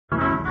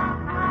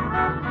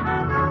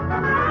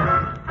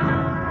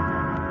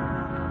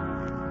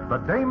the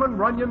Damon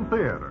Runyon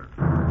Theater.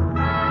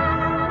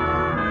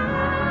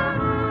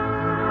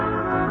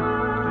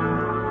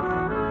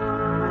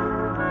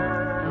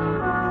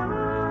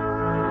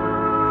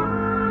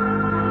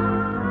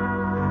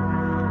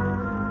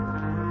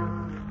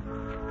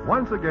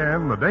 Once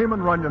again, the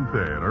Damon Runyon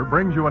Theater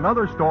brings you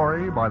another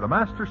story by the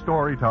master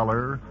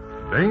storyteller,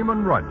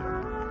 Damon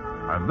Runyon.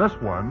 And this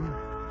one,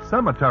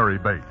 Cemetery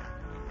Bait.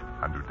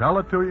 And to tell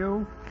it to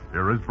you,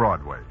 here is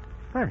Broadway.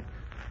 Thanks.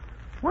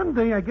 One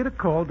day I get a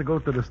call to go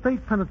to the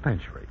state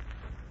penitentiary.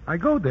 I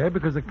go there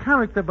because a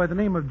character by the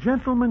name of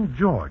Gentleman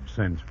George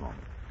sends for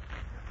me.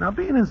 Now,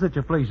 being in such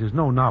a place is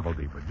no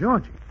novelty for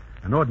Georgie,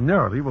 and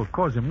ordinarily will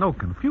cause him no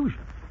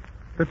confusion.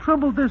 The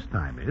trouble this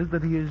time is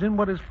that he is in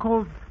what is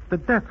called the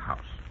death house.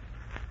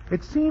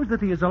 It seems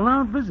that he has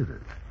allowed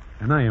visitors,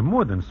 and I am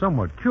more than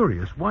somewhat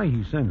curious why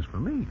he sends for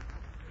me.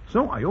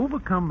 So I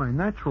overcome my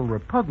natural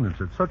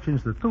repugnance at such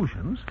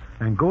institutions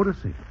and go to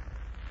see him.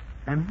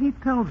 And he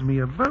tells me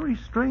a very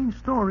strange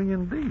story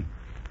indeed,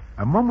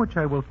 and one which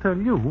I will tell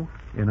you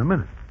in a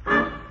minute.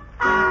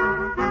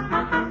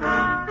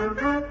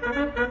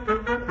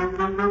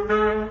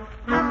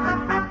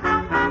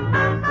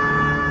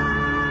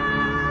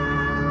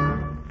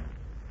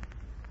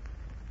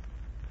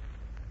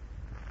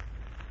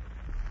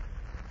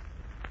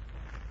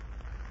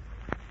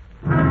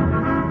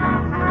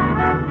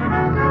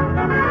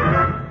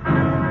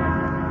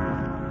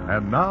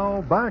 And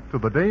now, back to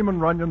the Damon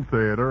Runyon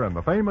Theater and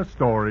the famous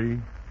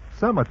story,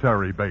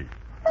 Cemetery Bait.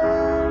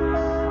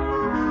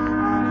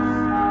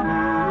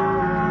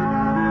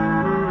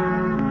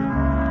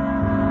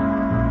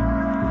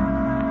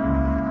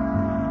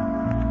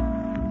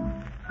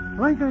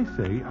 Like I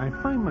say, I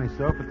find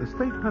myself at the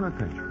state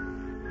penitentiary.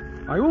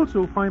 I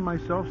also find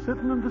myself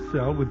sitting in the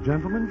cell with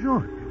Gentleman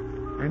George,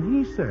 and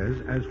he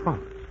says as follows.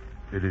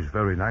 It is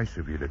very nice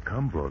of you to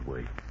come,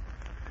 Broadway.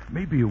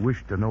 Maybe you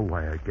wish to know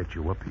why I get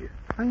you up here.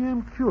 I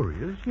am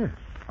curious, yes.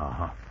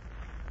 Uh-huh.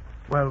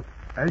 Well,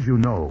 as you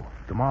know,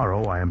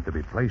 tomorrow I am to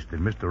be placed in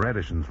Mr.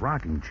 Edison's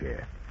rocking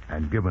chair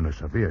and given a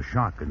severe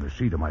shock in the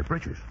seat of my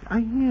britches. I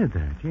hear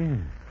that, yes.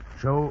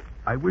 So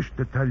I wish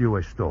to tell you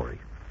a story,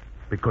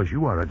 because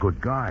you are a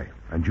good guy,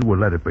 and you will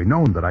let it be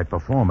known that I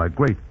perform a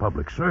great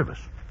public service.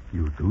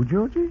 You do,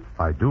 Georgie?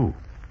 I do.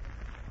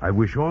 I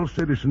wish all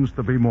citizens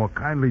to be more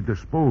kindly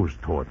disposed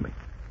toward me.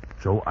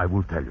 So I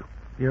will tell you.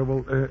 Yeah,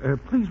 well,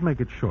 please make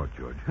it short,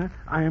 George. Huh?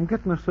 I am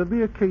getting a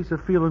severe case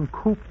of feeling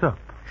cooped up.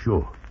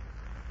 Sure.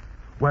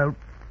 Well,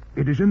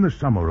 it is in the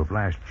summer of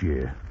last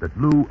year that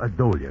Lou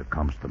Adolia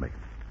comes to me.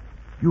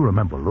 You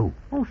remember Lou?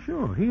 Oh,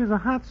 sure. He is a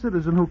hot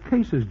citizen who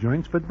cases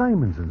joints for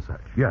diamonds and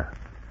such. Yeah.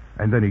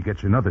 And then he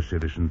gets another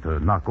citizen to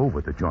knock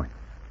over the joint.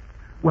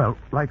 Well,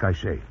 like I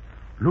say,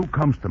 Lou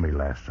comes to me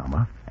last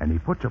summer, and he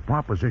puts a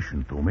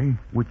proposition to me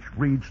which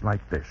reads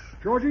like this.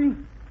 Georgie,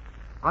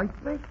 I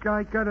think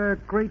I got a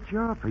great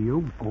job for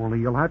you, only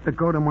you'll have to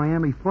go to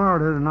Miami,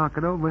 Florida to knock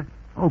it over.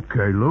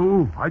 Okay,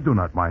 Lou. I do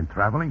not mind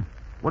traveling.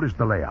 What is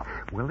the layout?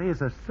 Well,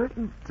 there's a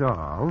certain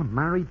doll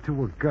married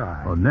to a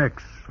guy. Oh,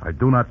 nix. I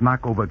do not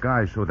knock over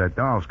guys so that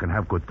dolls can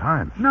have good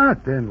times.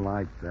 Nothing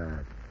like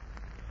that.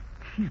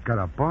 She's got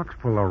a box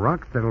full of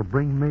rocks that'll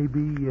bring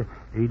maybe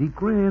 80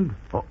 grand.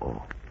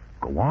 Uh-oh.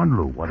 Go on,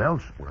 Lou. What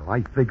else? Well,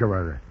 I figure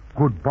a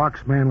good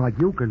box man like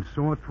you can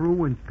sort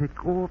through and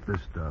pick off the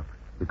stuff.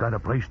 You got a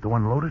place to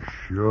unload it?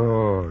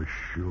 Sure.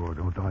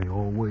 Don't I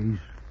always?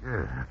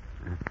 Yeah.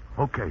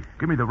 Okay,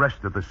 give me the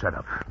rest of the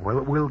setup.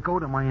 Well, we'll go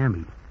to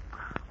Miami.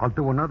 I'll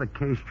do another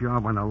case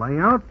job on the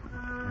layout,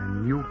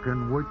 and you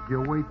can work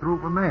your way through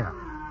from there.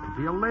 It'll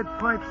be a lead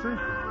pipe system.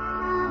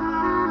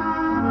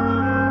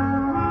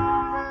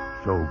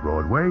 So,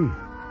 Broadway,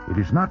 it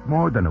is not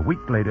more than a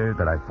week later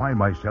that I find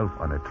myself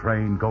on a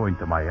train going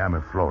to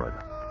Miami,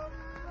 Florida.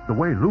 The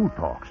way Lou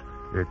talks,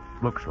 it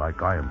looks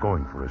like I am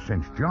going for a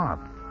cinched job.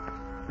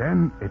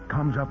 Then it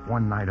comes up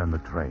one night on the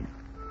train,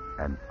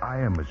 and I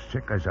am as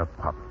sick as a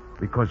pup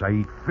because I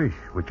eat fish,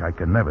 which I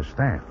can never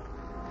stand.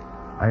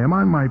 I am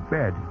on my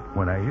bed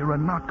when I hear a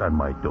knock on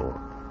my door.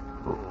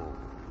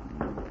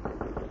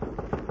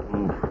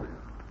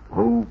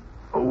 Who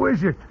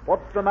is it?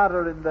 What's the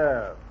matter in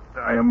there?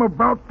 I am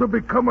about to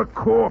become a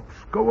corpse.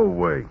 Go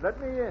away.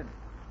 Let me in.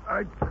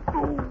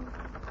 Oh,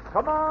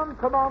 Come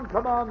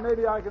on.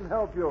 Maybe I can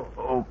help you.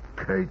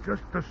 okay,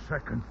 just a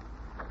second.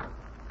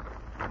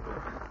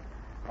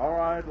 All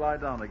right, lie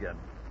down again.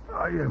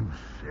 I am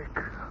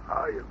sick.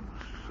 I am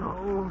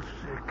so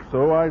sick.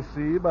 So I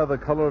see by the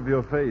color of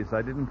your face.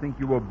 I didn't think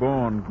you were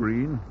born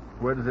green.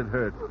 Where does it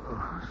hurt?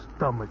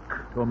 Stomach.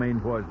 Ptomaine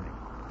poisoning.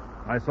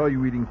 I saw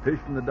you eating fish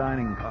in the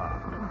dining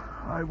car.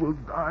 I will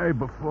die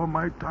before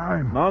my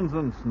time.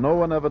 Nonsense. No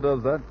one ever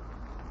does that.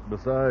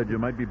 Besides, you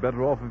might be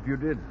better off if you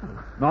did.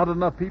 Not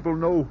enough people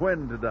know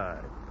when to die.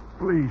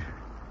 Please,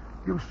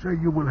 you say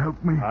you will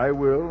help me? I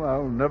will.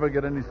 I'll never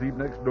get any sleep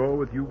next door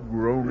with you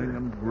groaning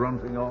and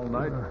grunting all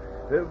night.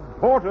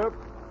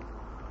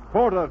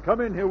 Porter,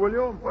 come in here, will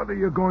you? What are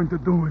you going to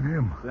do with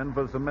him? Send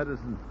for some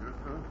medicine. Yes,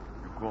 sir.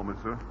 You call me,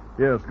 sir?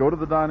 Yes, go to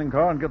the dining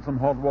car and get some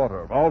hot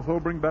water. Also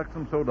bring back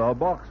some soda, a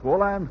box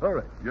full, and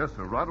hurry. Yes,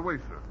 sir. Right away,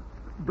 sir.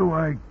 Do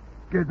I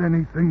get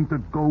anything to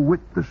go with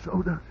the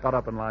soda? Shut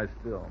up and lie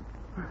still.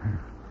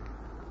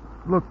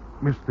 Look,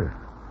 mister,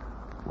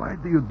 why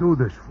do you do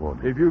this for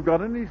me? If you've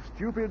got any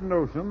stupid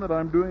notion that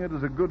I'm doing it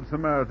as a good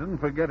Samaritan,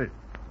 forget it.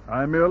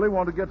 I merely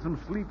want to get some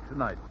sleep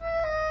tonight.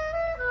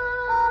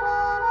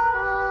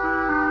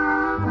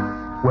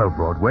 Well,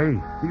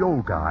 Broadway, the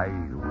old guy,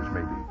 who was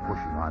maybe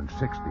pushing on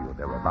 60 or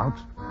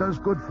thereabouts, does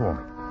good for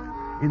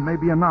me. In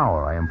maybe an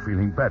hour, I am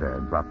feeling better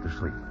and drop to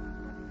sleep.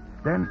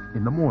 Then,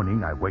 in the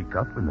morning, I wake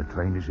up and the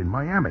train is in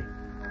Miami.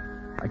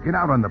 I get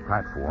out on the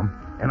platform,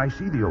 and I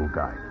see the old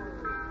guy.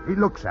 He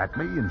looks at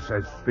me and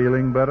says,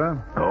 Feeling better?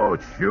 "Oh,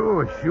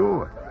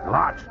 sure.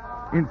 Lots.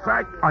 In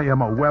fact, I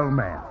am a well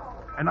man,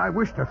 and I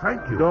wish to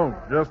thank you." Don't.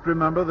 Just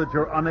remember that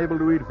you're unable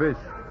to eat fish.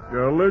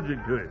 You're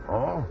allergic to it.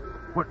 Oh,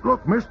 but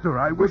look, mister,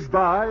 I wish...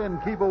 Goodbye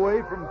and keep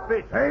away from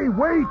fish. Hey,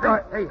 wait!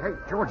 Hey,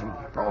 Georgie.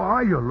 Oh,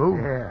 are you, Lou?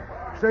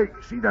 Yeah. Say,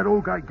 see that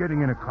old guy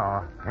getting in a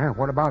car? Yeah,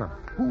 what about him?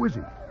 Who is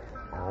he?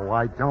 Oh,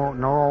 I don't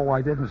know.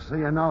 I didn't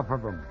see enough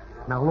of him.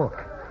 Now,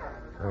 look.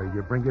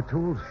 You bring your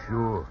tools?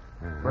 Sure.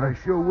 But I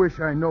sure wish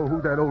I know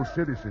who that old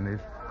citizen is.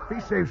 He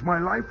saved my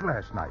life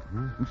last night.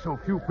 And so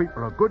few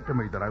people are good to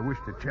me that I wish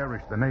to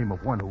cherish the name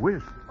of one who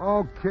is.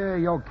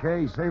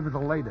 Okay. Save it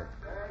till later.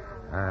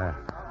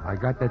 I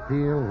got that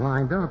deal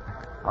lined up.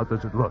 How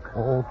does it look?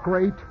 Oh,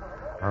 great.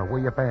 Where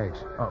your bags?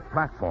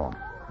 Platform.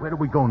 Where do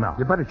we go now?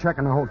 You better check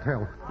in the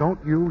hotel.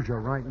 Don't use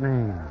your right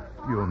name.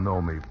 You'll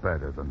know me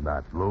better than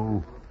that,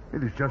 Lou.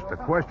 It is just a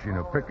question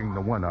of picking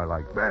the one I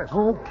like best.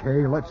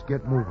 Okay, let's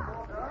get moving.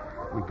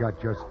 We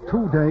got just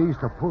 2 days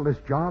to pull this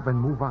job and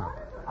move out.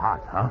 Hot,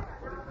 huh?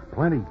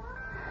 Plenty.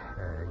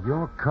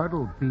 Your cut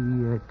will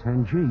be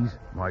 10 G's.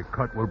 My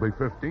cut will be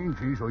 15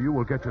 G's, or you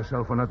will get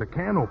yourself another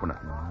can opener.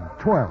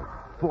 12.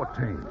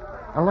 14.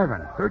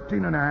 11.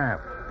 13 and a half.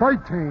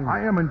 13.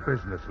 I am in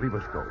business. Leave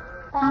us go.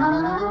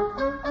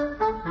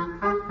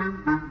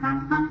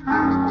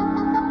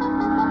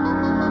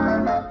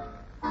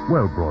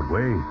 Well,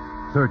 Broadway,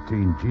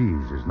 13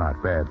 G's is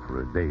not bad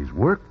for a day's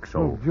work, so...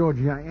 Oh,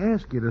 Georgie, I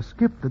ask you to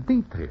skip the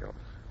details.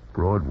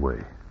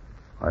 Broadway,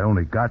 I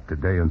only got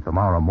today and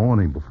tomorrow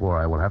morning before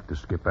I will have to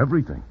skip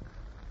everything.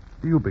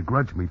 Do you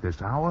begrudge me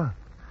this hour?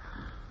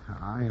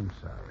 I am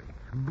sorry.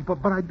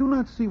 But I do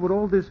not see what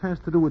all this has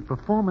to do with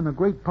performing a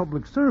great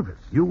public service.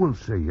 You will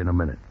see in a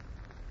minute.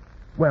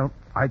 Well,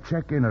 I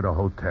check in at a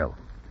hotel.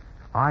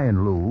 I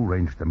and Lou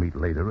arranged to meet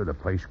later at a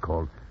place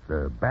called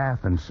the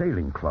Bath and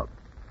Sailing Club.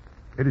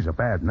 It is a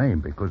bad name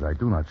because I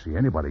do not see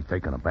anybody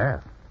taking a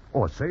bath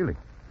or sailing.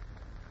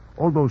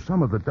 Although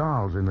some of the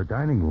dolls in the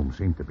dining room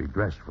seem to be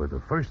dressed for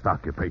the first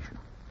occupation.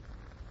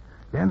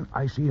 Then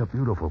I see a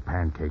beautiful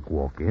pancake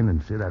walk in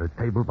and sit at a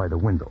table by the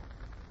window.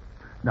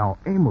 Now,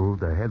 Emil,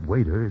 the head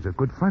waiter, is a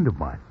good friend of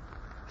mine.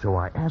 So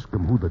I ask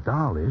him who the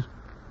doll is,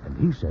 and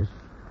he says...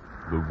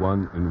 The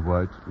one in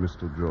white,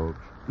 Mr. George?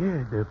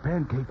 Yeah, the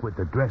pancake with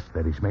the dress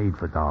that is made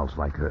for dolls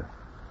like her.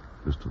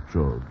 Mr.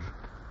 George,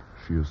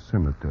 she is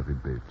cemetery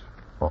bait.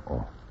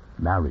 Uh-oh.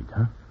 Married,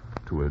 huh?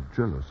 To a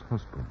jealous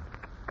husband.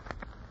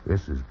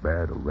 This is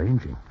bad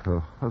arranging. Her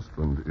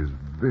husband is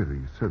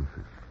very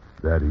selfish.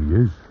 That he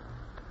is.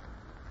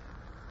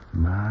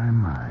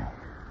 My.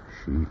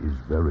 She is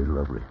very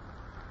lovely.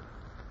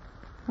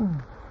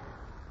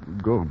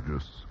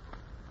 Gorgeous.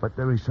 But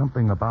there is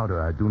something about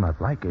her I do not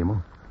like,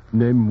 Emil.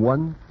 Name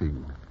one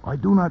thing. I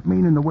do not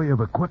mean in the way of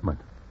equipment,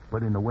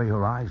 but in the way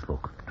her eyes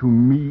look. To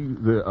me,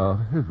 they are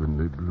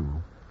heavenly blue.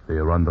 They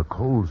are on the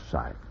cold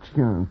side.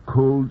 Tiens,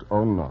 cold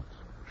or not,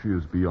 she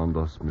is beyond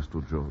us,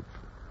 Mr. George.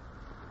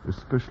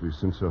 Especially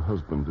since her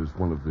husband is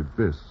one of the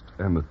best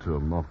amateur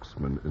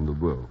marksmen in the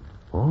world.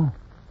 Oh?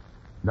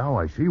 Now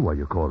I see why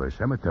you call her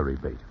cemetery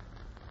bait.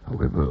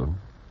 However,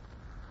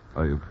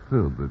 I have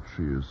heard that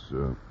she is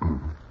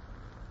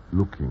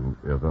looking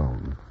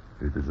around.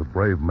 It is a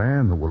brave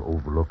man who will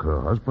overlook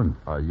her husband.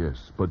 Ah,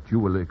 yes, but you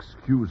will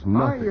excuse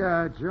nothing.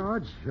 Hi,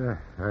 George.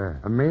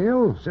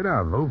 Emil? Sit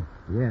down, Lou.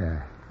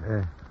 Yeah.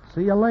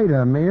 See you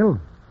later, Emil.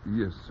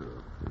 Yes, sir.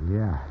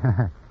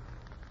 Yeah.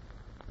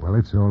 Well,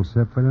 it's all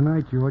set for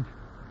tonight, George.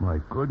 My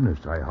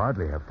goodness, I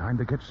hardly have time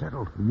to get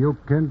settled. You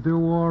can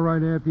do all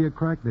right after you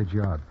crack the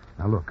job.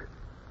 Now, look.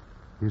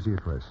 Here's the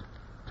address.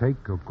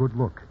 Take a good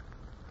look.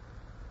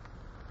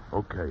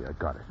 Okay, I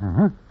got it.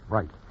 Uh-huh.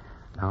 Right.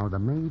 Now, the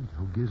maid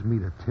who gives me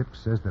the tip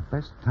says the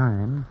best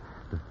time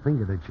to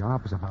finger the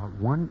job is about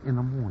 1 in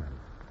the morning.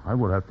 I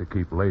will have to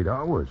keep late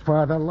hours.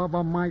 For the love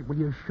of Mike, will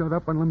you shut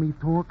up and let me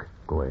talk?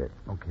 Go ahead.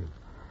 Okay.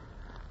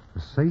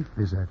 The safe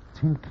is a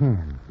tin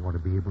can. You ought to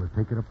be able to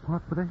take it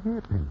apart with a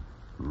hairpin.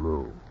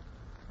 Lou,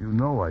 you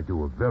know I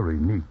do a very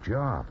neat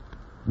job.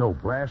 No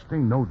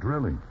blasting, no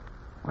drilling.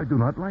 I do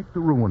not like to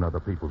ruin other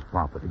people's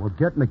property. Well,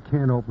 getting the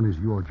can open is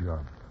your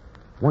job.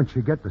 Once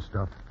you get the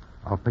stuff,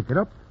 I'll pick it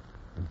up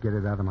and get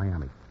it out of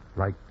Miami.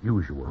 Like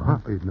usual, huh?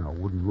 No, it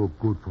wouldn't look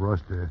good for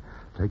us to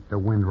take the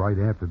wind right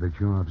after the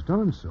job's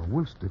done, so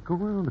we'll stick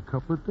around a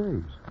couple of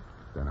days.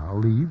 Then I'll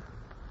leave.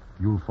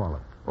 You'll follow.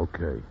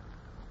 Okay.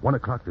 1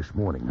 o'clock this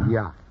morning,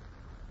 huh?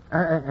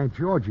 Yeah.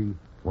 Georgie,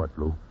 What,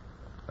 Lou?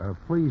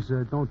 please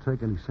don't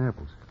take any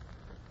samples.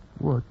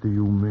 What do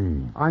you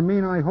mean? I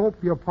mean, I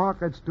hope your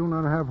pockets do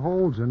not have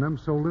holes in them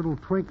so little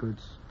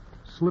trinkets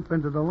slip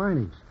into the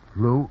linings.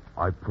 Lou,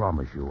 I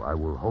promise you I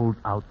will hold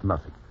out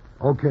nothing.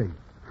 Okay.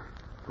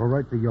 Go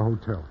right to your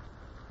hotel.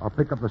 I'll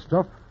pick up the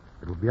stuff.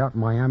 It'll be out in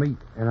Miami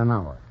in an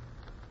hour.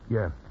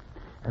 Yeah.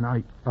 And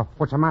I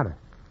What's the matter?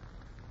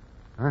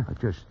 Huh?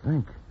 just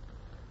think.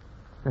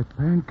 That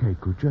pancake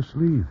who just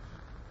leaves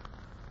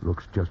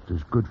looks just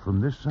as good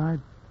from this side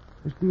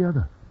as the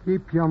other.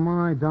 Keep your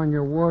mind on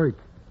your work.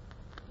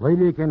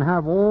 Lady can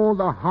have all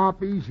the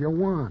hobbies you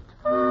want.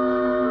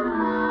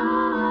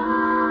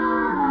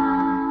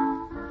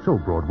 So,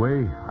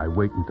 Broadway, I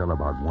wait until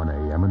about 1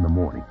 a.m. in the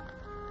morning.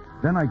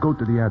 Then I go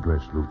to the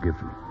address Lou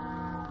gives me.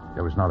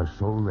 There is not a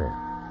soul there.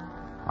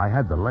 I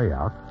had the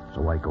layout,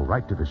 so I go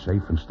right to the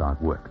safe and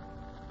start work.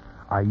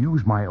 I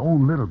use my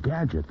own little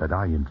gadget that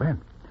I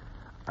invent.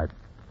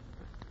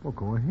 Well,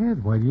 go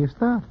ahead. Why do you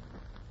stop?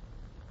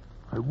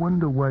 I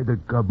wonder why the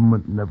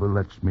government never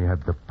lets me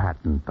have the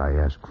patent I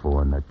ask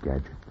for on that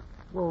gadget.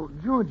 Well,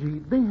 Georgie,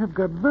 they have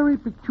got very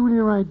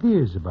peculiar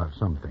ideas about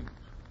some things.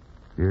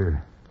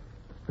 Yeah,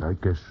 I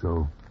guess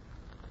so.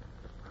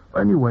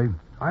 Anyway,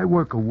 I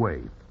work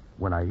away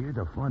when I hear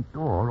the front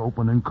door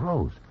open and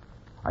close.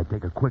 I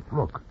take a quick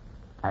look.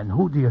 And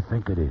who do you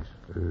think it is?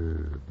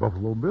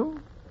 Buffalo Bill?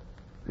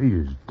 He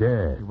is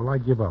dead. Well, I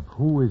give up.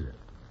 Who is it?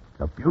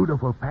 The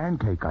beautiful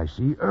pancake I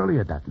see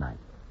earlier that night.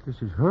 This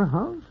is her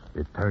house?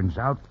 It turns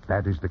out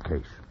that is the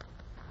case.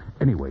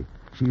 Anyway,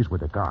 she is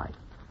with a guy.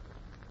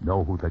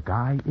 Know who the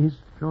guy is?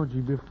 Georgie,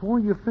 before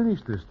you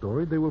finish this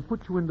story, they will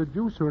put you in the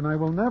juicer, and I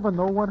will never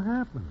know what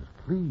happens.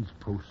 Please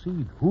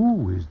proceed.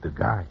 Who is the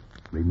guy?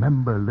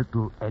 Remember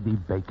little Eddie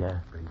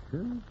Baker?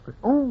 Baker?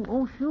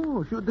 Oh,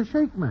 sure. The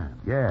shake man.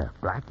 Yeah,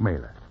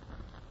 blackmailer.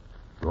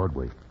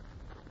 Broadway.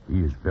 He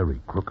is very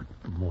crooked.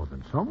 More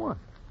than somewhat.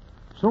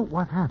 So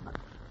what happens?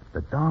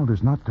 The doll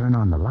does not turn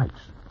on the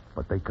lights,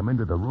 but they come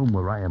into the room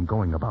where I am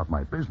going about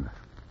my business.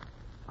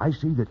 I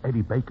see that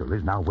Eddie Baker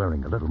is now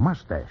wearing a little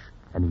mustache,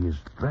 and he is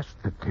dressed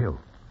to kill.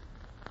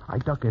 I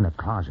duck in a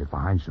closet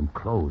behind some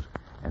clothes,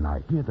 and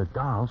I hear the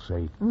doll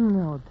say,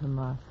 No,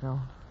 Tommaso.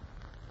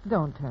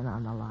 Don't turn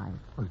on the light.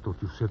 I thought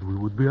you said we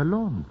would be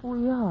alone.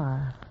 We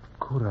are.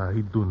 Cora,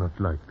 I do not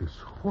like this.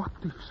 What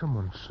if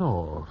someone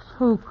saw us?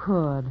 Who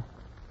could?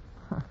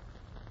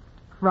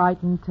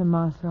 Frightened,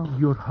 Tommaso?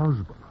 Your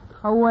husband.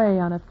 Away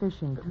on a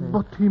fishing trip.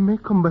 But he may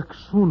come back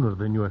sooner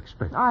than you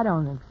expect. I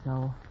don't think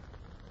so.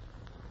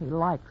 He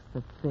likes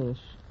the fish.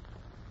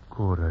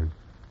 Cora,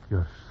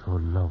 you're so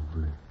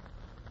lovely.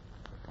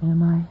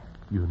 Am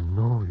I? You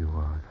know you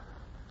are.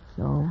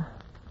 So?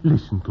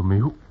 Listen to me.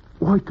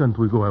 Why can't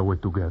we go away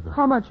together?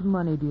 How much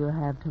money do you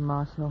have,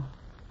 Tommaso?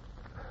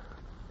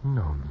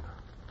 None.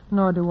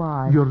 Nor do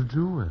I. Your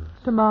jewels.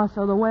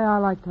 Tommaso, the way I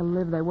like to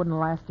live, they wouldn't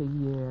last a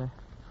year.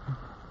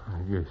 I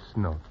guess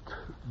not.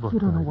 But You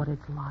don't know what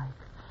it's like.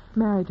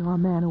 Married to a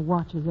man who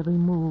watches every We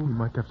move.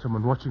 might have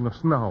someone watching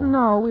us now.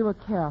 No, we were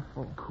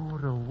careful.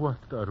 Cora, what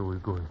are we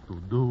going to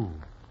do?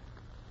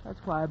 That's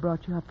why I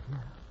brought you up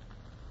here.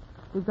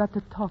 We've got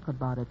to talk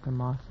about it,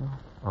 Tommaso.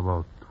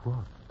 About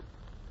what?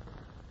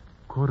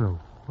 Cora,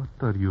 what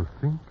are you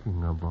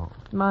thinking about?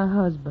 My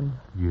husband.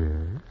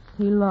 Yes?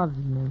 He loves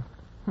me.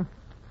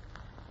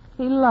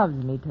 He loves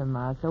me,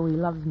 Tommaso. He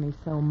loves me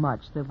so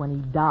much that when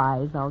he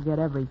dies, I'll get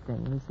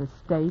everything. This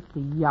estate,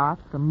 the yacht,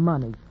 the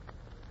money.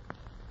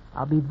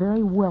 I'll be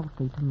very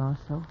wealthy,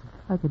 Tommaso.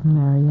 I could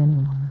marry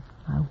anyone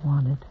I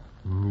wanted.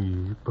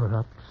 Me,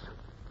 perhaps.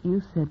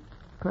 You said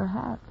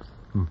perhaps.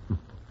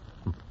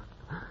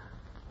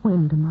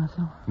 When,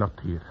 Tommaso? Not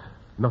here.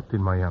 Not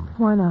in Miami.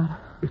 Why not?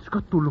 It's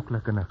got to look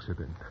like an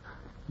accident.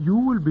 You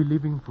will be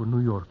leaving for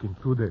New York in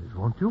 2 days,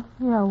 won't you?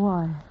 Yeah,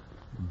 why?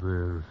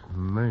 There's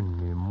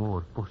many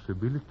more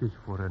possibilities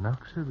for an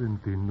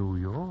accident in New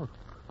York.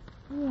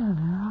 Yeah,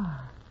 there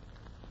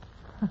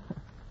are.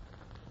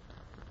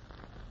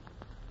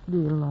 Do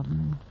you love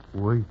me?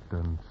 Wait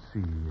and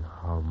see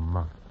how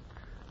much.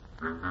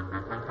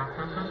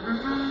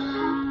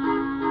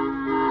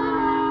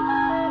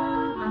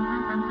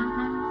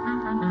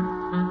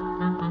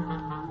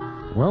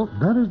 Well,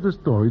 that is the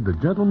story the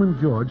gentleman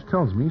George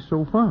tells me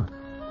so far.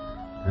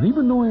 And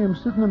even though I am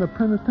sitting in a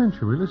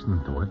penitentiary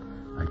listening to it,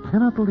 I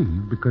cannot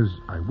leave because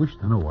I wish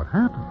to know what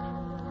happened.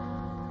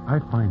 I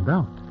find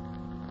out.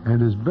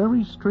 And it is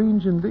very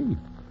strange indeed.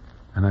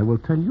 And I will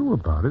tell you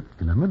about it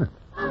in a minute.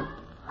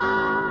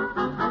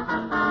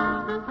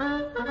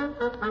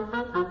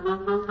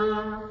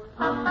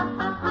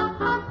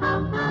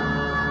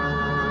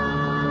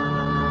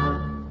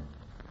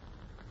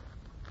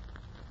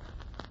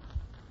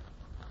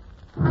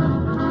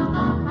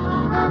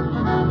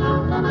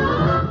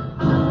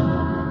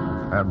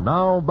 And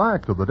now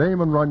back to the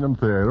Damon Runyon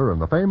Theater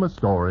and the famous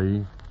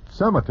story,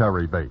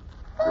 Cemetery Bait.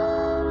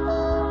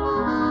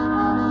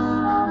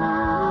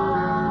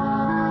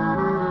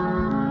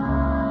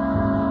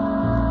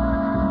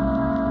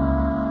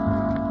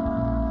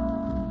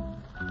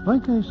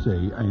 Like I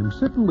say, I am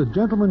sitting with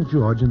Gentleman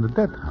George in the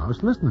death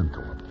house listening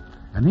to him.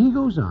 And he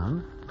goes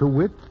on to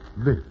wit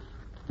this.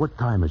 What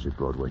time is it,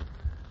 Broadway?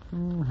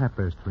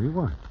 3:30.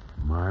 What?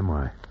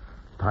 My.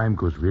 Time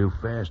goes real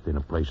fast in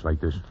a place like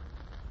this.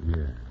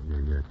 Yeah,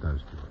 it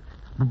does,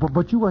 George.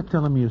 But you are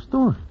telling me a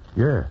story.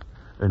 Yeah,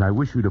 and I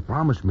wish you to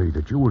promise me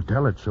that you will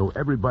tell it so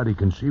everybody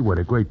can see what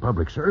a great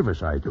public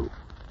service I do,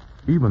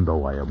 even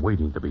though I am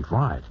waiting to be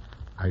fried.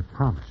 I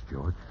promise,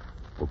 George.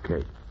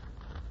 Okay.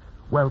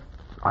 Well,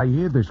 I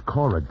hear this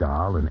Cora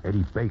doll and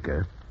Eddie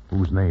Baker,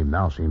 whose name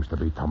now seems to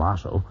be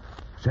Tommaso,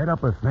 set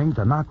up a thing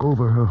to knock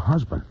over her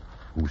husband,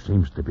 who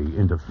seems to be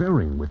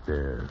interfering with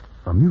their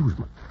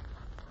amusement.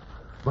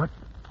 But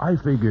I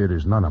figure it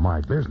is none of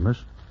my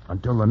business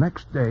until the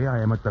next day I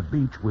am at the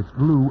beach with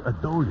Lou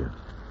Adolia.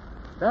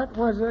 That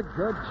was a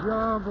good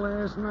job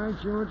last night,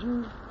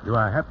 Georgie. You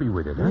are happy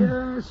with it, huh?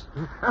 Yes.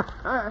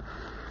 I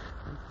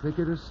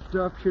figure the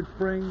stuff should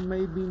bring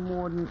maybe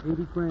more than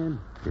 80 grand.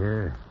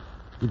 Yeah.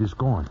 It is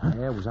gone, huh?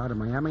 Yeah, it was out of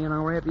Miami an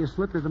hour after you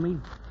slipped it to me.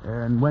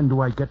 And when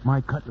do I get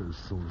my cut? As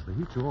soon as the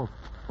heat's off.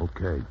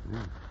 Okay.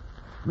 Yeah.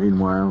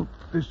 Meanwhile,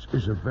 this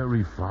is a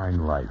very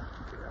fine life.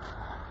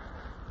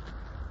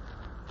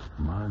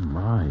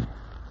 My.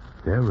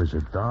 There is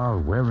a doll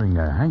wearing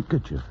a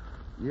handkerchief.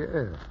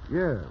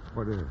 Yeah.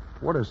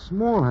 What a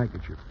small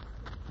handkerchief.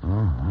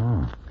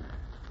 Uh-huh.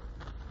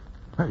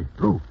 Hey,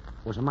 Lou.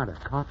 What's the matter,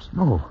 cops?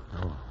 No.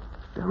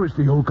 There is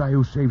the old guy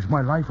who saves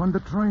my life on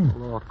the train.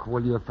 Look,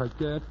 will you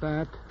forget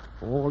that?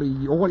 All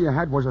you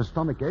had was a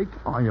stomach ache.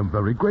 I am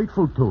very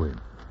grateful to him.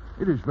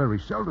 It is very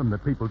seldom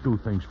that people do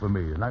things for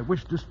me, and I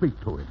wish to speak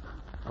to him.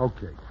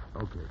 Okay.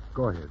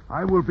 Go ahead.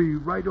 I will be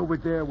right over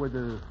there where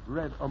the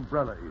red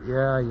umbrella is.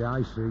 Yeah,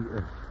 I see.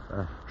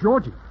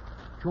 Georgie,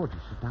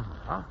 sit down.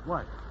 Huh?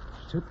 What?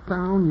 Sit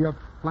down, you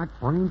flat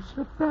brain.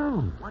 Sit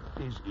down. What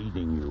is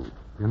eating you?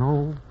 You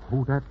know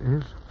who that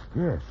is?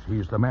 Yes, he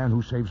is the man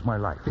who saves my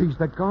life. He's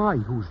the guy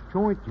whose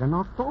joint you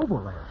knocked over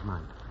last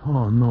night.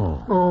 Oh,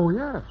 no. Oh,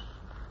 yes.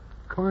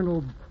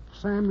 Colonel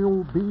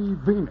Samuel B.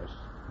 Venus.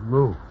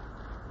 Lou,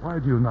 why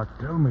do you not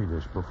tell me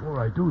this before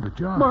I do the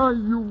job? Why,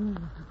 you...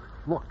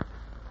 Look,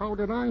 how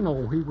did I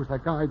know he was the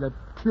guy that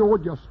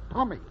cured your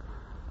stomach?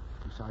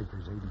 Besides,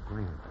 there's 80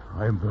 grand.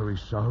 I am very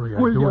sorry.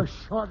 Will you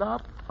shut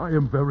up? I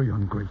am very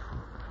ungrateful.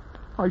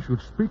 I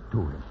should speak to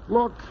him.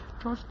 Look,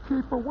 just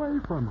keep away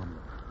from him.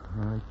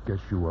 I guess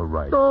you are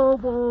right.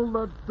 Of all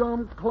the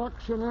dumb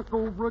clucks you knock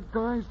over a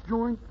guy's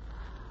joint,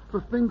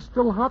 the thing's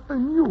still hot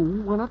than you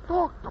when I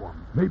talk to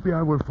him. Maybe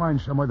I will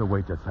find some other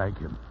way to thank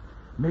him.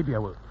 Maybe I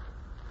will...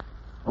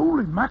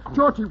 Holy mackerel.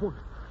 Georgie, you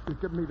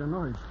give me the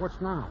nerves.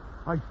 What's now?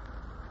 I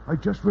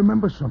just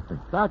remember something.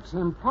 That's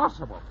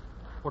impossible.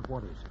 But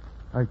what is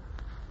it?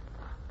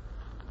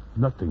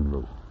 Nothing,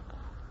 Lou.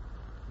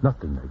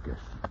 Nothing, I guess.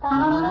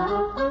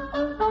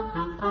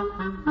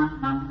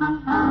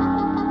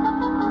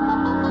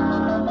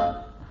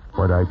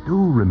 But I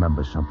do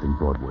remember something,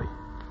 Broadway.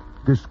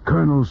 This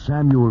Colonel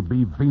Samuel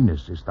B.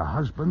 Venus is the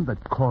husband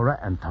that Cora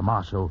and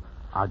Tommaso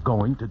are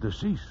going to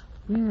decease.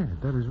 Yeah,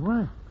 that is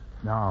right.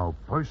 Now,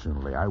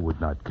 personally, I would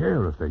not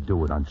care if they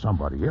do it on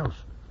somebody else.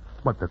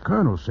 But the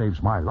Colonel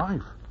saves my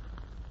life.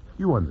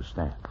 You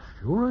understand?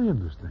 Sure, I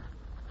understand.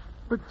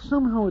 But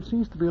somehow it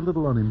seems to be a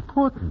little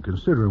unimportant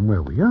considering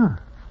where we are.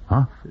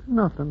 Huh?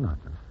 Nothing.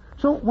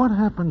 So what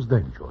happens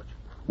then, George?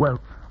 Well,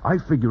 I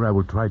figure I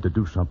will try to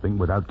do something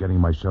without getting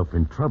myself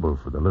in trouble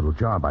for the little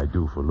job I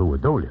do for Lou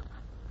Adolia.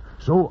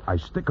 So I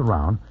stick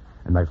around,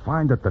 and I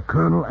find that the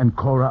Colonel and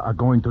Cora are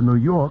going to New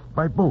York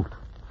by boat.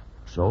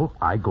 So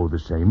I go the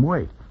same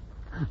way.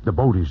 The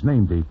boat is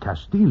named the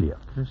Castilia.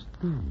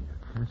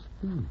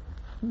 Castilia.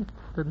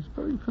 That is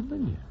very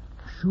familiar.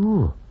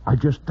 Sure. I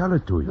just tell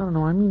it to you.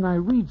 No, I mean, I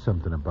read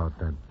something about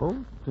that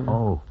boat.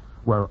 Oh,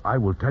 well, I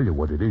will tell you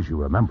what it is you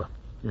remember.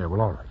 Yeah,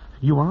 well, all right.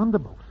 You are on the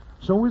boat.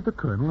 So is the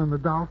Colonel and the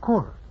doll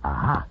Cora.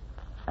 Aha.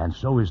 And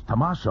so is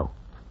Tommaso.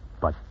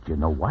 But you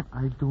know what?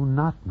 I do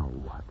not know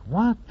what.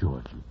 What,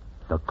 Georgie?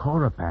 The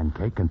Cora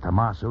pancake and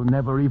Tommaso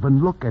never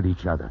even look at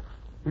each other.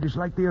 It is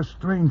like they are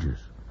strangers.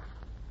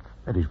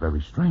 That is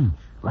very strange,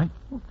 right?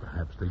 Well,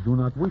 perhaps they do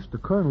not wish the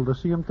Colonel to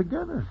see them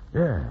together.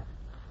 Yeah.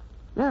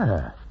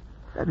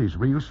 That is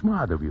real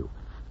smart of you.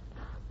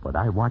 But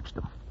I watch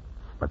them.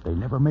 But they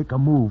never make a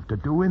move to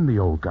do in the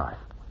old guy.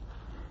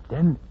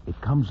 Then it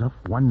comes up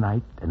one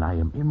night, and I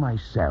am in my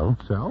cell.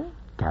 Cell?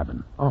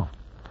 Cabin. Oh.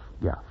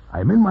 Yeah,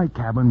 I'm in my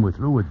cabin with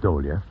Lou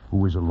Adolia,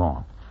 who is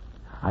along.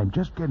 I'm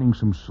just getting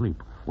some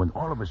sleep when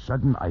all of a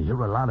sudden I hear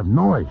a lot of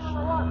noise.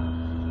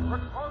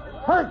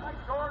 Hey,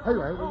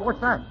 what's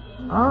that?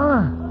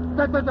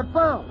 The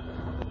bell.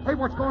 Hey,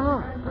 what's going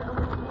on?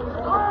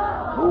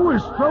 Who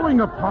is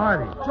throwing a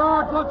party?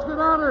 George, let's get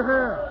out of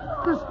here.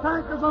 This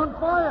tank is on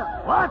fire.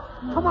 What?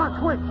 Come on,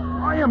 quick.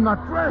 I am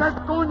not dressed.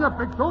 Get going, you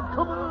big dope.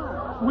 Come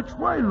on. Which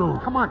way, Lou?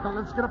 Come on,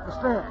 let's get up the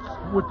stairs.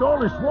 With all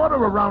this water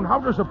around, how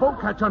does a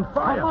boat catch on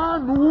fire? Come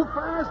on, move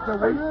faster,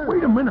 will Hey, you?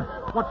 wait a minute.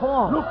 What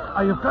for? Look,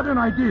 I have got an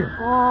idea.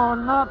 Oh,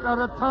 not at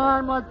a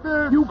time like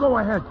this. You go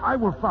ahead. I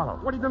will follow.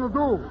 What are you going to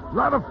do? A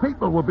lot of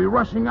people will be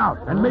rushing out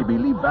and maybe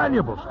leave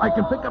valuables. I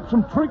can pick up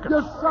some trinkets.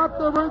 You shot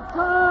the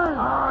return.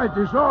 Ah, it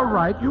is all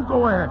right. You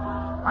go ahead.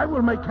 I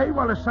will make hay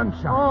while the sun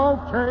shines.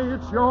 Okay,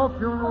 it's your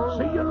funeral.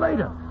 See you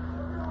later.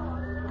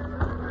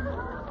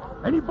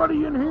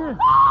 Anybody in here?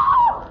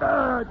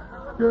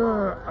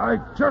 I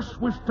just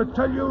wish to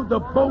tell you the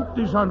boat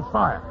is on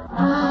fire.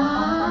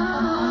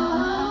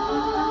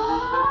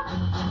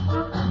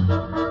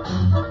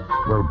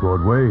 Well,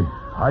 Broadway,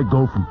 I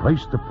go from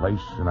place to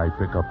place and I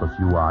pick up a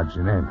few odds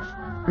and ends.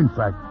 In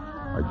fact,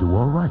 I do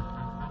all right.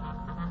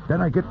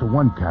 Then I get to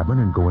one cabin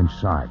and go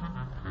inside.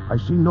 I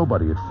see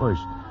nobody at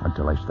first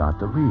until I start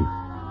to leave.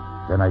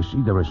 Then I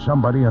see there is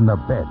somebody on the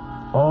bed,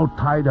 all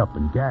tied up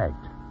and gagged.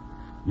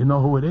 You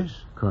know who it is?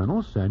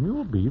 Colonel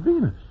Samuel B.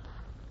 Venus.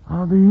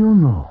 How do you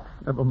know?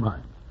 Never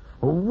mind.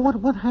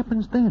 What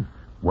happens then?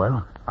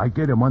 Well, I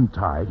get him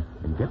untied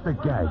and get the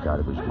gag out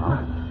of his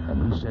mouth,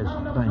 and he says,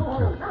 Thank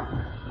you.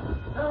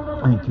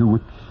 Thank you.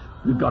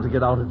 We've got to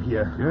get out of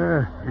here.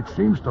 yeah, it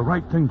seems the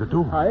right thing to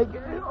do.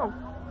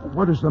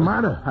 What is the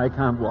matter? I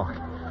can't walk.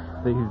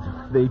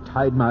 They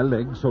tied my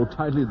legs so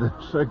tightly the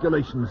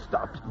circulation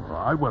stopped.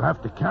 I will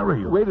have to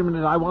carry you. Wait a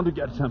minute, I want to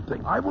get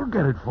something. I will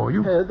get it for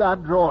you.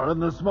 That drawer in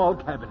the small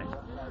cabinet.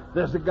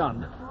 There's a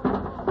gun.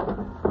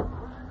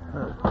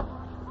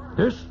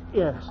 This?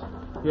 Yes,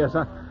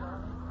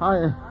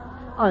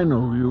 I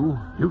know you.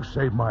 You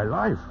saved my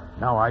life.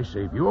 Now I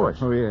save yours.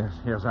 Oh, yes,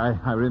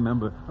 I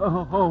remember.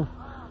 Oh,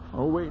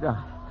 wait,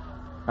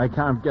 I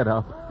can't get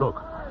up. Look,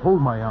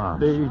 hold my arm.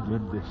 They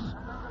did this.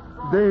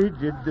 They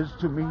did this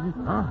to me.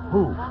 Huh?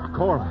 Who?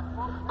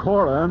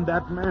 Cora and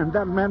that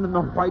man in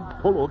the white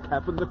polo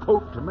cap and the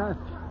coat to match.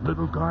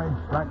 Little guy,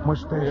 black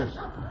mustache.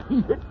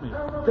 He hit me.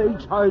 They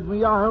tied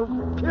me. I'll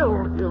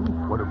kill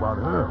him. What about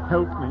her?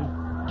 Help me.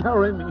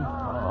 Carry me.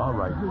 All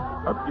right.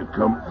 Up you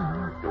come.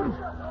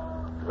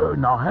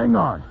 Now hang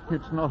on.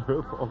 It's not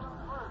her fault.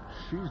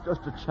 She's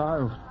just a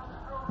child.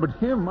 But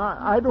him,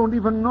 I don't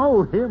even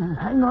know him.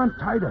 Hang on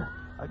tighter.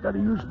 I gotta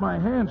use my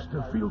hands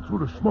to feel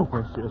through the smoke.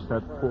 Yes,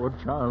 that poor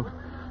child.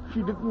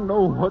 She didn't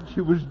know what she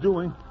was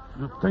doing.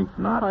 You think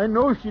not? I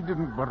know she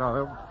didn't, but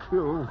I'll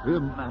kill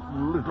him, that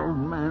little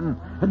man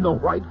in the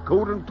white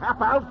coat and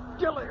cap. I'll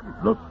kill him.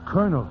 Look,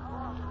 Colonel,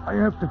 I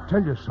have to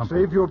tell you something.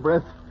 Save your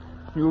breath.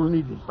 You'll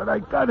need it. But I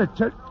gotta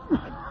tell...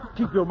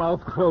 Keep your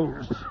mouth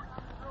closed.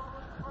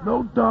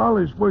 No doll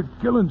is worth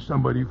killing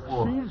somebody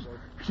for.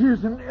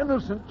 She's an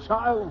innocent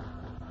child.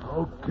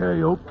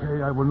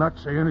 Okay, I will not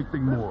say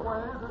anything more.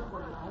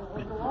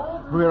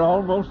 We're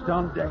almost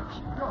on deck.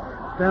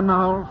 Then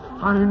I'll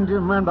find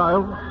him and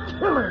I'll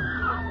kill him.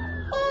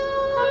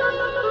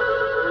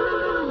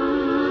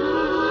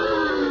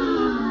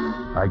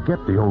 I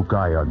get the old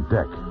guy on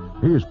deck.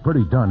 He is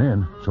pretty done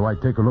in, so I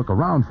take a look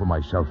around for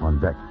myself on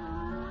deck.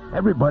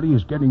 Everybody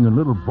is getting in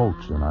little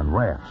boats and on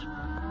rafts.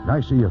 And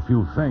I see a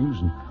few things,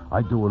 and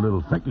I do a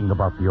little thinking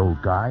about the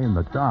old guy and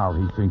the doll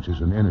he thinks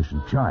is an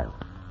innocent child.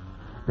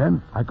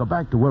 Then I go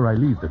back to where I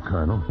leave the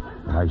colonel,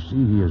 and I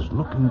see he is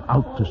looking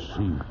out to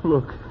sea.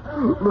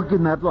 Look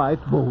in that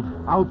lifeboat.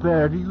 Out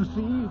there, do you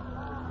see?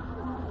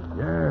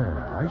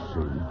 Yeah, I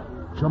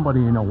see. Somebody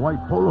in a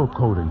white polo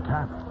coat and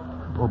cap.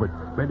 Oh, but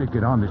better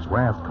get on this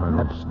raft,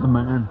 Colonel. That's the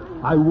man.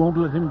 I won't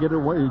let him get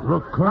away.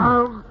 Look,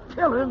 Colonel. I'll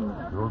kill him.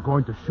 You're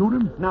going to shoot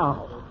him?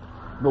 Now.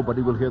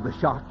 Nobody will hear the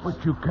shots.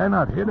 But you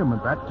cannot hit him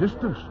at that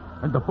distance.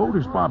 And the boat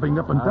is bobbing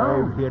up and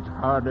down. I've hit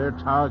harder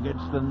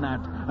targets than that,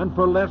 and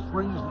for less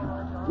reason.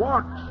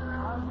 Watch.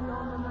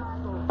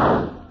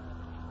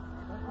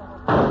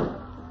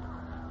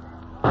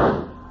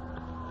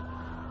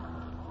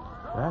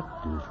 That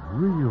is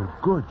real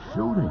good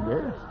shooting.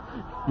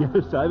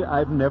 Yes,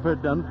 I've never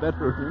done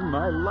better in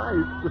my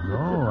life.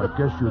 No, I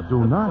guess you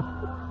do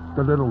not.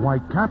 The little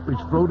white cap is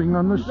floating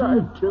on the sea.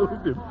 I killed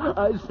him.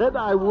 I said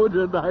I would,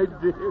 and I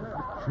did.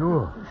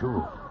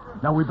 Sure.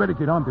 Now we better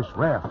get on this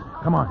raft.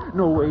 Come on.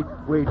 No,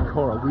 wait,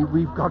 Cora.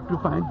 We've got to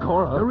find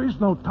Cora. There is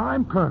no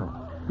time, Colonel.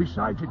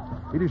 Besides,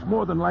 it is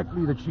more than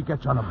likely that she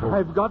gets on a boat.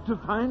 I've got to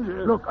find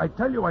her. Look, I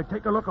tell you, I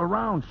take a look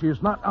around. She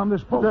is not on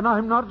this boat. Then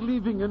I'm not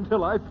leaving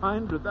until I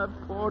find her, that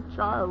poor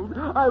child.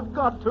 I've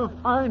got to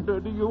find her.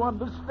 Do you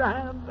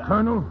understand?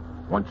 Colonel,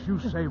 once you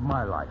saved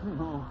my life.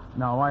 No.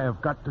 Now I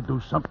have got to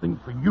do something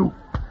for you.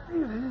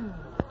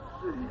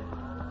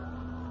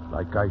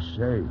 Like I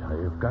say,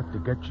 I have got to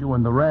get you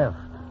on the raft.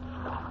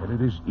 And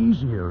it is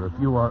easier if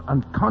you are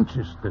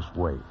unconscious this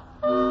way.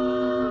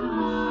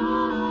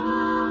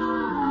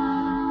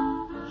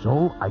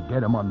 So I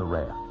get him on the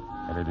raft.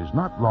 And it is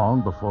not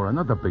long before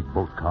another big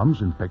boat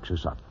comes and picks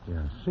us up.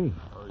 Yeah, see.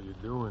 How you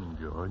doing,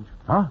 George?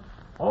 Huh?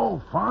 Oh,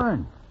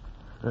 fine.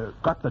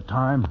 Got the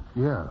time?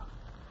 Yeah.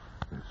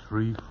 It's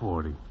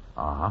 3:40.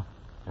 Uh-huh.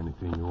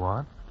 Anything you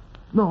want?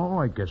 No,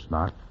 I guess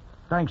not.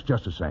 Thanks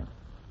just the same.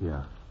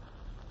 Yeah.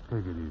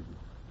 Take it easy.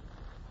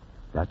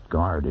 That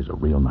guard is a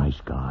real nice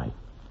guy.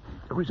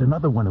 there is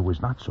another one who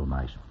is not so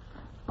nice.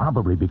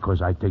 Probably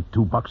because I take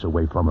 $2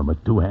 away from him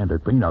with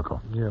two-handed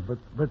pinochle. Yeah,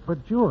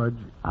 but George...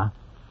 Huh?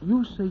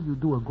 You say you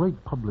do a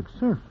great public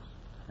service,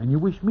 and you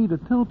wish me to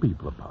tell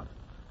people about it.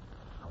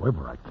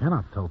 However, I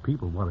cannot tell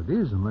people what it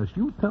is unless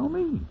you tell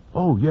me.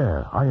 Oh,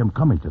 yeah, I am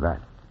coming to that.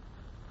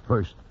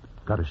 First,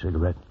 got a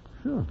cigarette?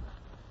 Sure.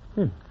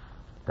 Here.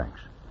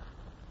 Thanks.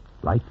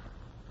 Light?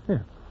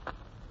 Here.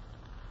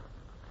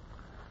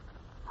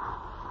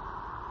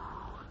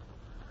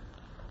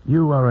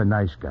 You are a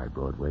nice guy,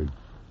 Broadway.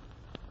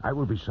 I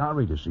will be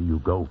sorry to see you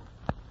go.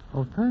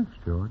 Oh, thanks,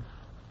 George.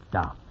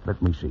 Now,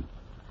 let me see.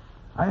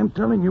 I am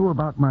telling you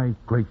about my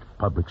great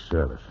public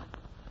service.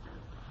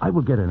 I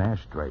will get an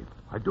ashtray.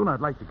 I do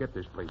not like to get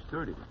this place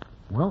dirty.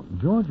 Well,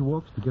 George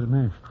walks to get an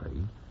ashtray,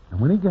 and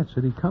when he gets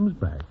it, he comes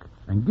back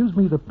and gives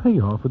me the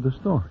payoff of the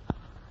story,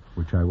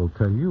 which I will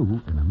tell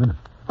you in a minute.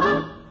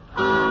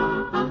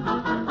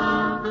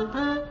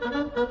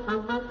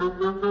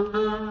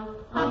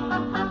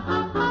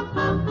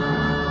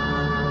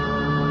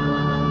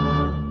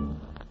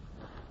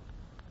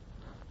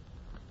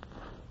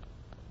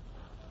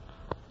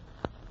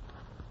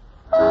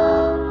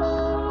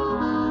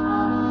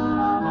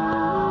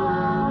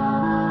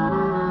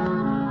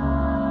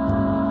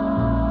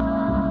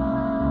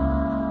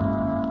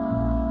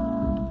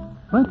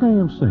 Like I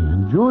am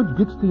saying, George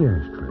gets the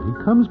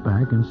ashtray, comes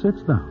back, and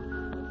sits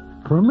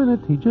down. For a minute,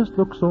 he just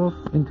looks off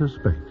into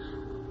space.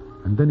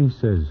 And then he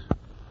says,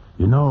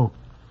 You know,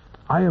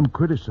 I am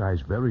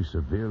criticized very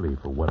severely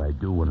for what I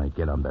do when I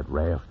get on that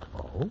raft.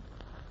 Oh?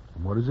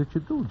 And what is it you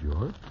do,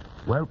 George?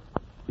 Well,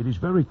 it is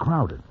very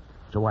crowded,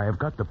 so I have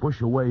got to push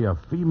away a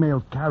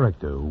female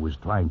character who is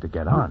trying to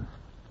get on.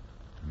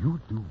 You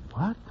do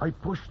what? I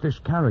push this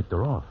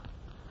character off,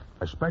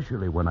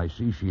 especially when I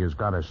see she has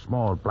got a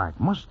small black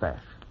mustache.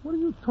 What are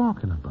you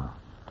talking about?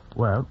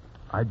 Well,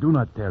 I do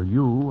not tell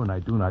you, and I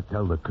do not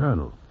tell the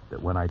colonel,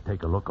 that when I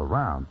take a look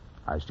around,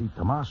 I see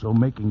Tommaso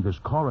making this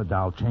Cora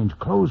doll change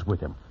clothes with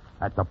him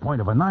at the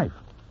point of a knife,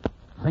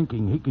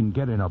 thinking he can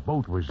get in a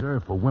boat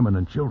reserved for women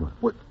and children.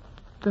 What?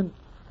 Then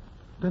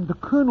the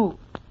colonel,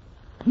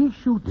 he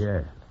shoots...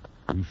 Yeah,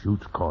 he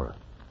shoots Cora.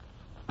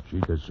 She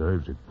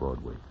deserves it,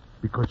 Broadway,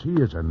 because he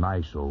is a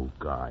nice old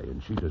guy,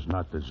 and she does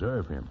not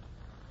deserve him.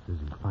 Does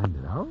he find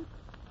it out?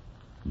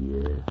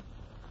 Yeah.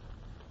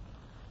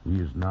 He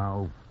is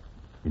now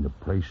in a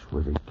place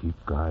where they keep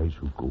guys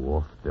who go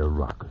off their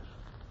rockers.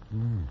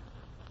 Yeah.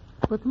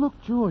 But look,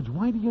 George,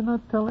 why do you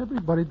not tell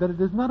everybody that it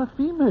is not a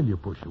female you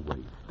push away?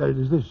 That it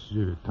is this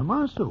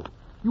Tommaso?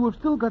 You have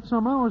still got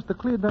some hours to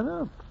clear that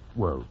up.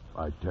 Well,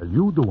 I tell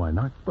you, do I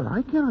not? But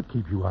I cannot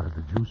keep you out of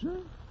the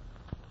juicer.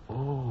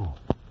 Oh,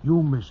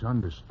 you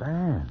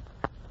misunderstand.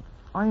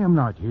 I am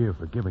not here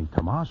for giving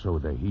Tommaso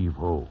the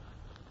heave-ho,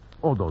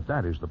 although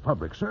that is the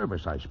public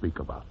service I speak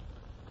about.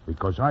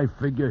 Because I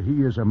figure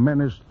he is a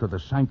menace to the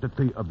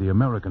sanctity of the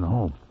American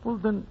home. Well,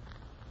 then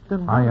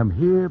why... I am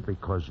here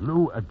because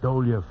Lou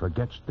Adolia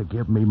forgets to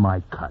give me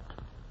my cut.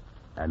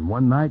 And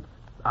one night,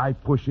 I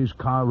push his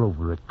car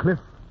over a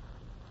cliff,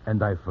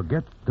 and I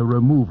forget to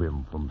remove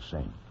him from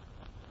St.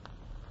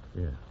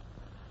 Yeah.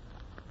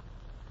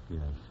 Yeah,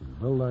 I see.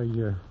 Well,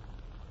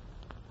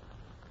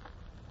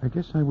 I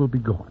guess I will be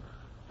going.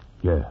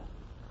 Yeah.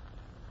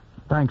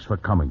 Thanks for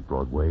coming,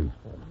 Broadway.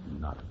 Oh,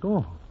 not at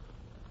all.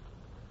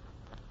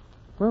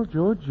 Well,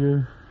 George,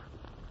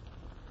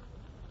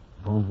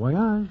 bon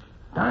voyage.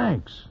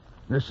 Thanks.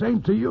 The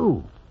same to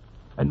you.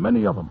 And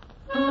many of them.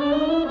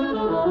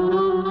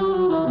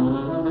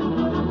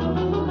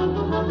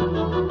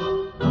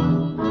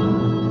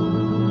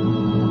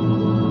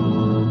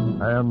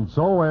 And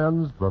so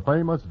ends the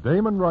famous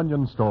Damon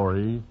Runyon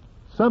story,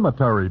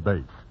 Cemetery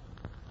Bait.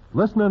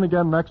 Listen in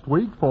again next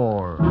week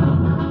for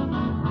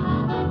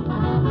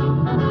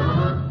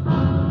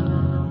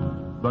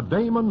the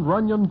Damon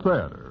Runyon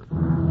Theater.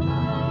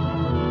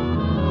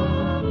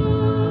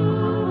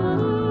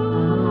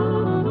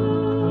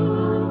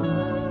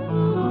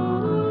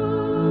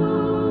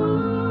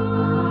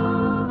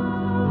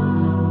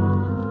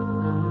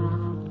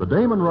 The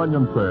Damon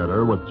Runyon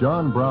Theater, with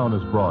John Brown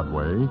as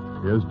Broadway,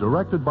 is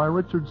directed by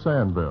Richard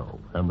Sandville,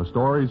 and the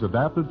story is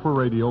adapted for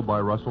radio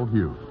by Russell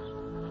Hughes.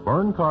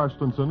 Vern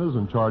Karstensen is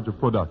in charge of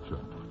production.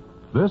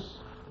 This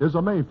is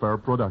a Mayfair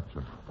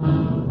production.